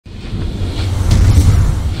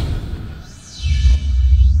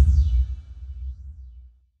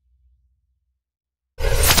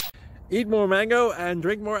Eat more mango and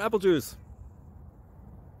drink more apple juice.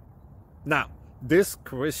 Now, this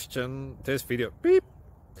video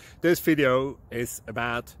is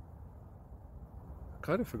about... I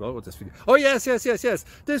kind of forgot what this video... Oh, yes.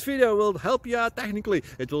 This video will help you out technically.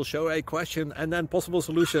 It will show a question and then possible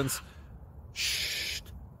solutions. Shh.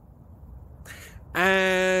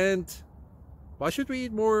 And why should we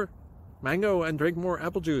eat more mango and drink more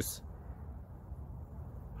apple juice?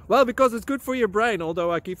 Well, because it's good for your brain,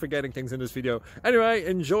 although I keep forgetting things in this video. Anyway,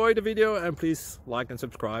 enjoy the video and please like and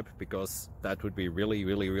subscribe, because that would be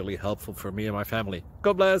really helpful for me and my family.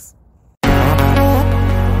 God bless!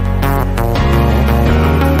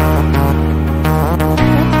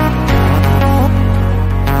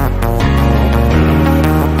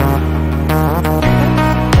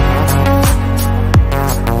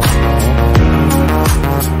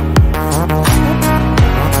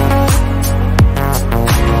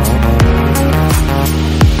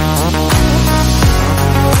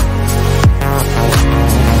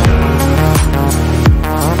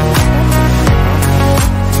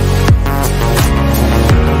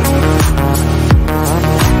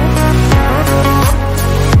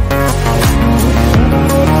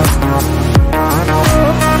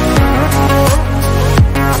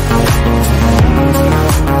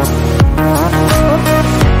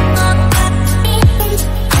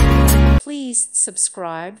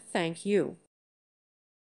 Subscribe. Thank you.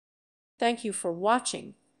 Thank you for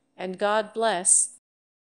watching, and God bless.